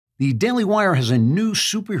The Daily Wire has a new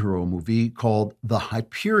superhero movie called The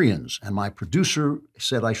Hyperions, and my producer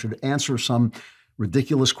said I should answer some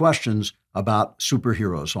ridiculous questions about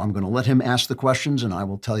superheroes. So I'm going to let him ask the questions, and I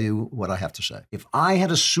will tell you what I have to say. If I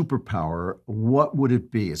had a superpower, what would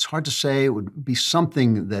it be? It's hard to say. It would be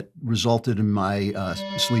something that resulted in my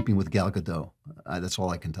sleeping with Gal Gadot. That's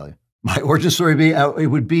all I can tell you. My origin story it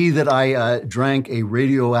would be that I drank a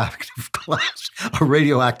radioactive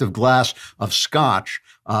glass of scotch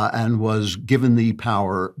and was given the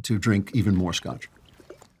power to drink even more scotch.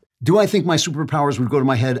 Do I think my superpowers would go to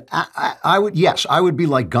my head? I would. Yes, I would be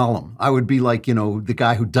like Gollum. I would be like, the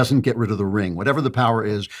guy who doesn't get rid of the ring. Whatever the power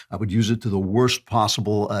is, I would use it to the worst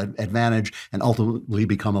possible advantage and ultimately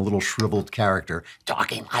become a little shriveled character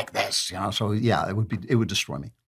talking like this. So yeah, it would destroy me.